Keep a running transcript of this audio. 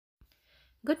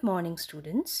Good morning,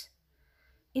 students.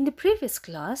 In the previous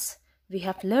class, we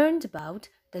have learned about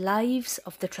the lives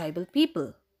of the tribal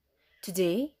people.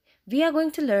 Today, we are going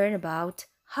to learn about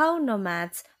how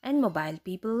nomads and mobile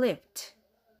people lived.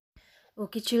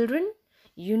 Okay, children,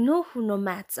 you know who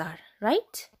nomads are,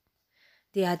 right?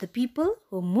 They are the people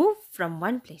who move from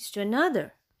one place to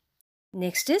another.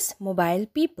 Next is mobile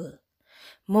people.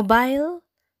 Mobile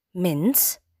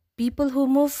means people who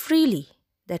move freely.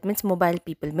 That means mobile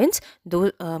people means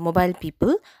those mobile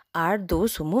people are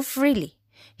those who move freely.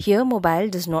 Here mobile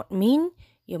does not mean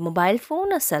your mobile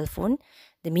phone or cell phone.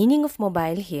 The meaning of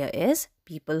mobile here is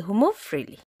people who move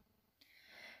freely.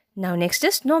 Now next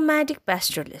is nomadic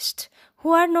pastoralist.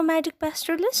 Who are nomadic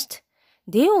pastoralists?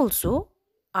 They also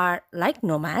are like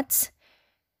nomads,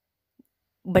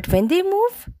 but when they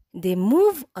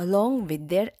move along with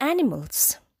their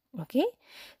animals. Okay,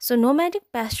 so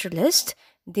nomadic pastoralists,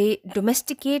 they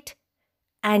domesticate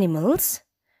animals,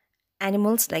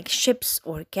 animals like sheep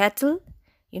or cattle,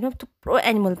 थुप्रो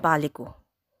animal पालेको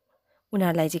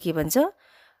उनीहरूलाई चाहिँ के भन्छ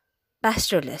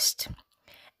pastoralist.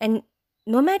 And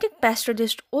nomadic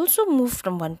pastoralists also move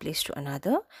from one place to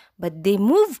another, but they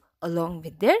move along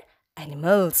with their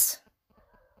animals.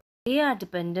 They are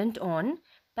dependent on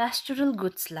pastoral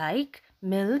goods like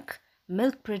milk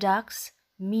products,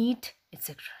 meat,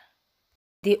 etc.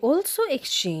 They also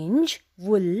exchange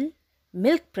wool,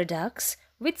 milk products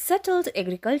with settled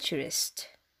agriculturists.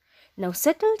 Now,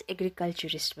 settled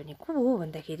agriculturists भनेको हो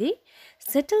भन्दाखेरि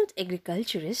settled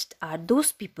agriculturists are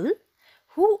those people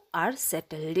who are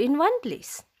settled in one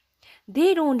place.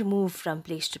 They don't move from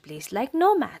place to place like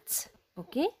nomads.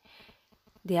 Okay,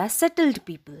 they are settled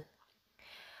people.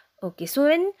 Okay, so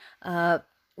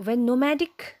when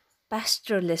nomadic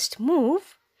pastoralists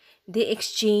move, they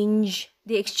exchange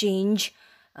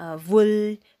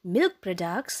wool, milk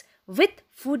products with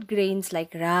food grains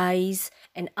like rice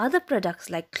and other products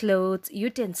like clothes,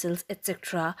 utensils,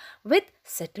 etc. with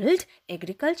settled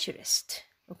agriculturists.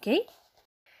 Okay,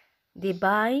 they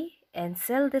buy and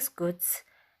sell these goods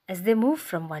as they move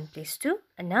from one place to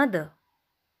another.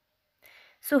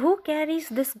 So who carries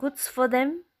these goods for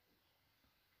them?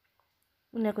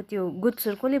 उनीहरूको त्यो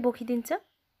गुड्सहरू कसले बोकिदिन्छ?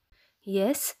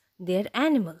 Yes, their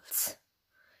animals.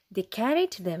 They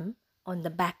carried them on the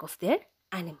back of their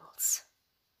animals.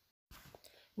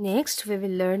 Next, we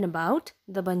will learn about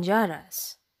the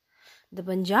Banjaras. The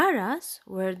Banjaras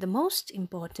were the most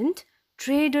important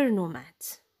trader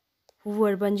nomads. Who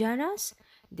were Banjaras?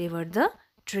 They were the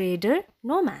trader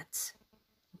nomads.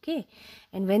 Okay,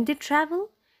 and when they travel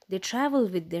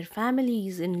with their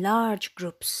families in large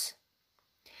groups.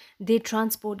 They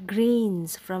transport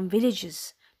grains from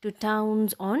villages to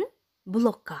towns on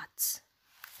bullock carts.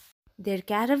 Their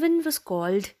caravan was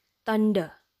called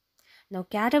Tanda. Now,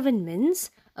 caravan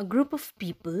means a group of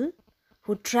people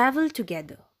who travel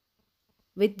together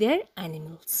with their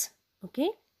animals. Okay?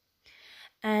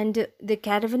 And the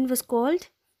caravan was called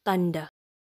Tanda.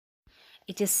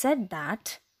 It is said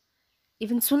that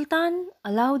even Sultan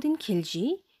Alauddin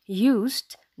Khilji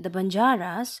used the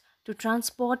Banjaras to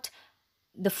transport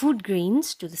the food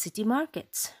grains to the city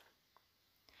markets.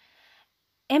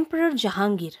 Emperor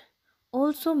Jahangir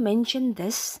also mentioned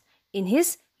this in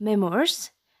his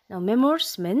memoirs. Now,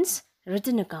 memoirs means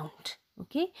written account.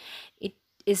 Okay, it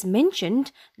is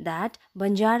mentioned that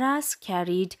Banjaras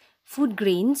carried food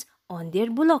grains on their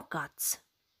bullock carts.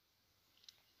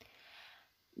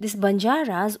 These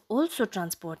Banjaras also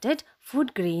transported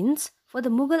food grains for the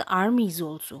Mughal armies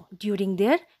also during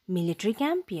their military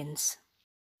campaigns.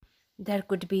 There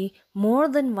could be more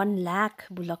than 1 lakh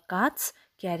bullock carts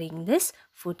carrying this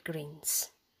food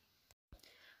grains.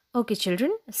 Okay,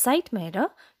 children, site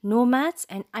mera nomads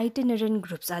and itinerant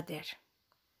groups are there.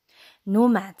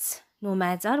 Nomads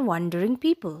are wandering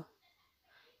people.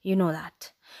 You know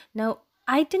that. Now,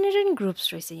 itinerant groups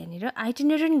रहेछ यहाँनिर.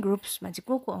 Itinerant groups मा चाहिँ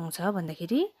को आउँछ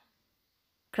भन्दाखेरि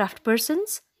craft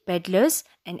persons, peddlers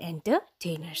and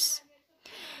entertainers.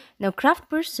 Now, craft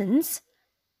persons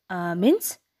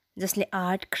means जसले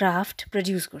art, craft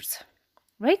produce गर्छ.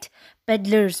 Right?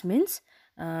 Peddlers means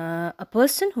a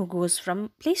person who goes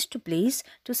from place to place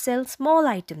to sell small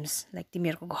items like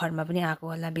तिमीहरूको घरमा पनि आएको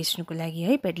होला बेच्नुको लागि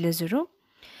है peddlersहरू.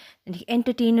 And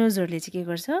entertainersहरूले चाहिँ के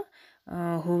गर्छ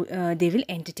who they will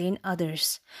entertain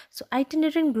others. So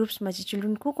itinerant groups मा चाहिँ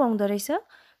children को आउँदो रहेछ?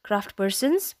 Craft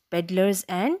persons, peddlers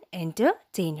and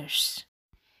entertainers.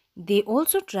 They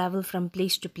also travel from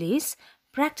place to place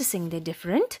practicing their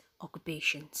different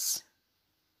occupations.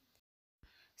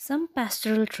 Some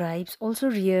pastoral tribes also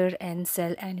rear and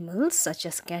sell animals such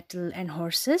as cattle and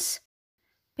horses.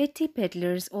 Petty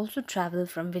peddlers also travel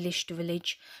from village to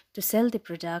village to sell their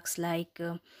products like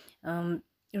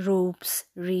ropes,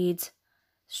 reeds,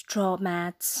 straw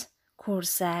mats,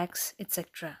 corsacks,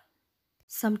 etc.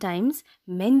 Sometimes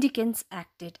mendicants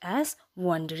acted as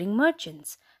wandering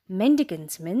merchants.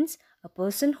 Mendicants means a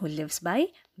person who lives by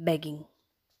begging.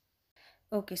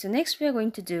 Okay, so next we are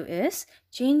going to do is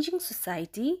changing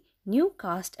society, new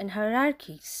caste and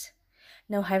hierarchies.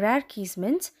 Now hierarchies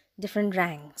means different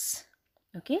ranks.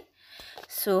 Okay,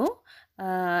 so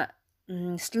uh,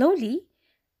 slowly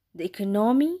the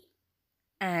economy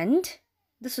and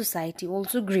the society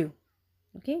also grew.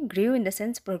 Okay, grew in the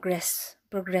sense progress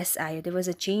ayo. There was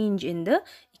a change in the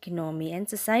economy and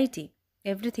society.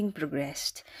 Everything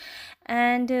progressed,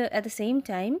 and at the same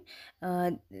time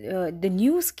the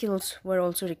new skills were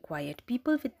also required.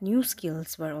 People with new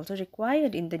skills were also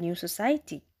required in the new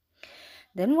society.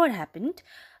 Then what happened?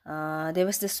 There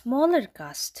was the smaller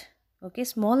caste. Okay,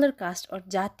 smaller caste or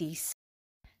jatis.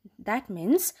 That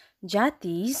means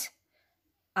jatis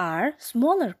are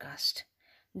smaller caste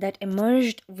that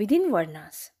emerged within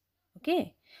varnas.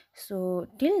 Okay, so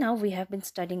till now we have been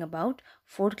studying about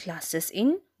four classes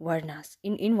in varnas,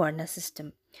 in varna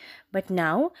system. But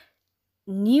now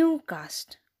new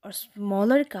caste or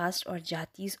smaller caste or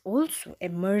jatis also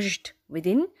emerged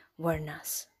within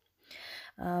varnas.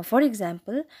 For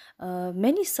example,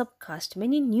 many subcaste,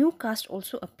 many new caste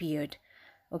also appeared.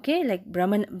 Okay, like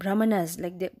brahmanas,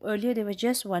 like earlier there was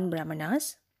just one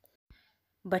brahmanas,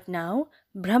 but now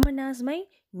brahmanas my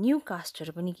new caste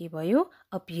पनि के भयो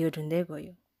appeared हुँदै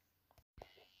गयो.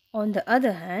 On the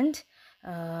other hand,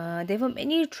 there were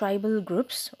many tribal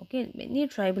groups, okay, many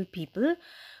tribal people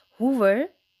who were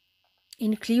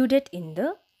included in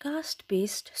the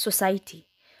caste-based society.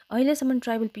 अहिलेसम्म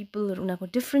tribal पिपलहरू उनीहरूको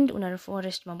different, उनीहरू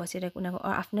फरेस्टमा बसिरहेको उनीहरूको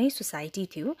आफ्नै सोसाइटी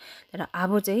थियो. तर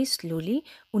अब चाहिँ स्लोली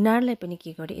उनीहरूलाई पनि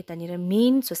के गर्यो, यतानिर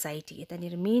main society,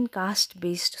 यतानिर main caste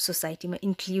based सोसाइटीमा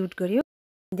इन्क्लुड गर्यो.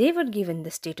 दे वर गिभन द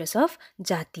स्टेटस अफ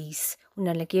जातिस.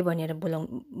 उनीहरूलाई के भनेर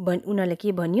उनीहरूलाई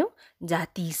के भन्यो,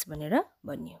 जातिस भनेर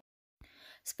भन्यो.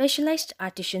 Specialised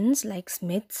artisans like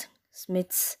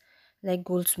Smiths like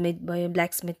goldsmith भयो,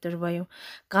 blacksmithहरू भयो,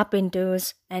 carpenters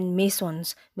and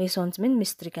masons mean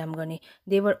मिस्त्री काम गर्ने.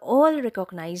 they were all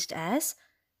recognized as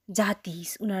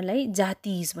जातिस. उनीहरूलाई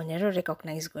जातिस भनेर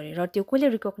रेकग्नाइज गरे. र त्यो कसले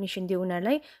रिकग्निसन दियो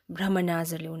उनीहरूलाई?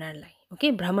 ब्राह्मणाजहरूले उनीहरूलाई.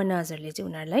 ओके, ब्राह्मणाजहरूले चाहिँ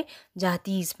उनीहरूलाई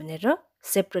जातिस भनेर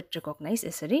सेपरेट रेकग्नाइज,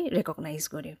 यसरी रेकग्नाइज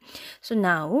गर्यो. सो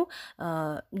नाउ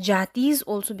जातिस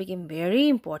also became very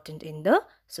important in the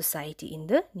society, in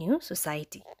the new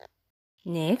society.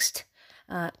 Next,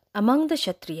 among the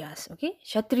Kshatriyas, okay,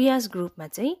 Kshatriyas group ma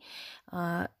चाहिँ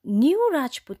new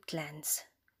Rajput clans.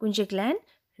 कुन चाहिँ clan?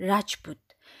 Rajput.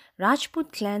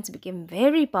 Rajput clans became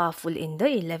very powerful in the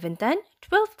 11th and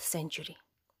 12th century.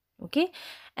 Okay,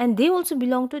 and they also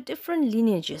belong to different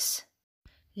lineages.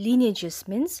 Lineages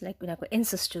means like उनीहरूको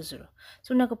ancestors.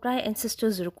 So उनीहरूको प्राय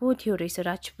ancestors को थियो रहेछ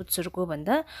राजपुत्सहरूको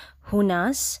भन्दा?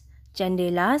 Hunas,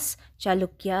 Chandelas,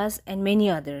 Chalukyas and many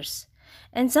others.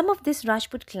 And some of these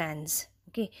Rajput clans,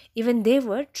 okay, even they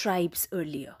were tribes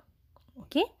earlier.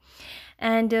 Okay,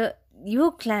 and यो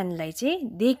clanलाई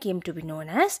चाहिँ they came to be known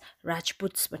as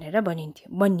Rajputs भनेर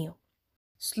बन्यो.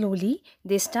 Slowly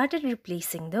they started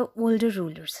replacing the older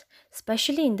rulers,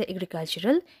 especially in the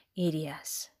agricultural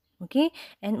areas. Okay,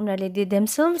 and उनीहरूले they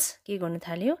themselves के गर्नु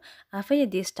थाल्यो,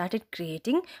 आफैले they started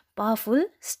creating powerful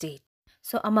state.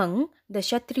 So among the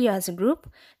Kshatriyas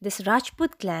group, this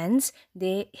Rajput clans,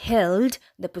 they held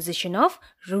the position of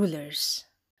rulers.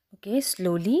 Okay,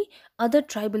 slowly other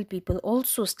tribal people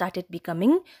also started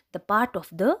becoming the part of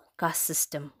the caste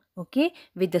system. Okay,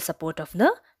 with the support of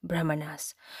the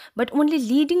Brahmanas. But only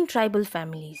leading tribal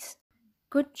families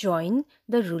could join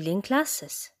the ruling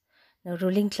classes. Now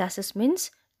ruling classes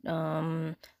means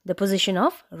the position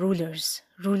of rulers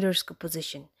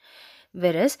position.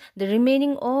 Whereas the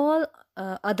remaining all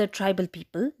other tribal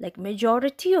people, like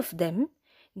majority of them,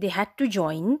 they had to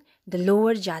join the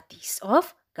lower jatis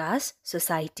of caste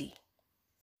society.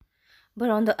 But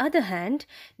on the other hand,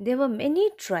 there were many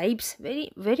tribes,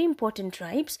 very, very important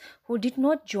tribes, who did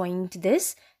not join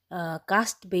this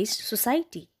caste-based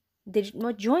society. They did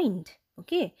not join,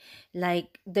 okay?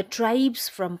 Like the tribes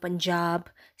from Punjab,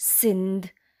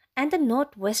 Sindh, and the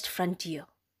northwest frontier.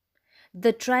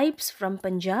 The tribes from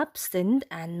Punjab, Sindh,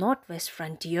 and northwest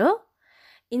frontier,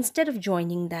 instead of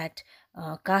joining that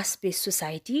caste-based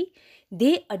society,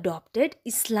 they adopted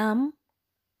Islam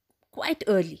quite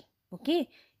early. Okay,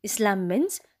 Islam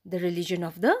means the religion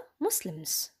of the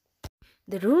Muslims.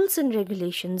 The rules and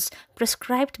regulations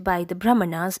prescribed by the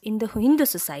Brahmanas in the Hindu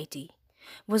society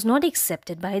was not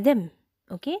accepted by them.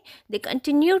 Okay, they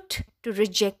continued to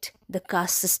reject the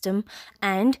caste system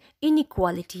and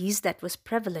inequalities that was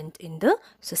prevalent in the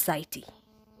society.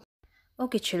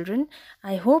 Okay, children,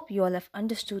 I hope you all have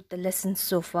understood the lesson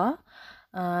so far.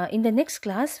 In the next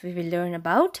class, we will learn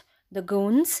about the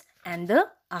Gonds and the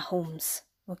Ahoms.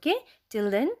 Okay, till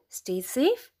then, stay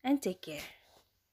safe and take care.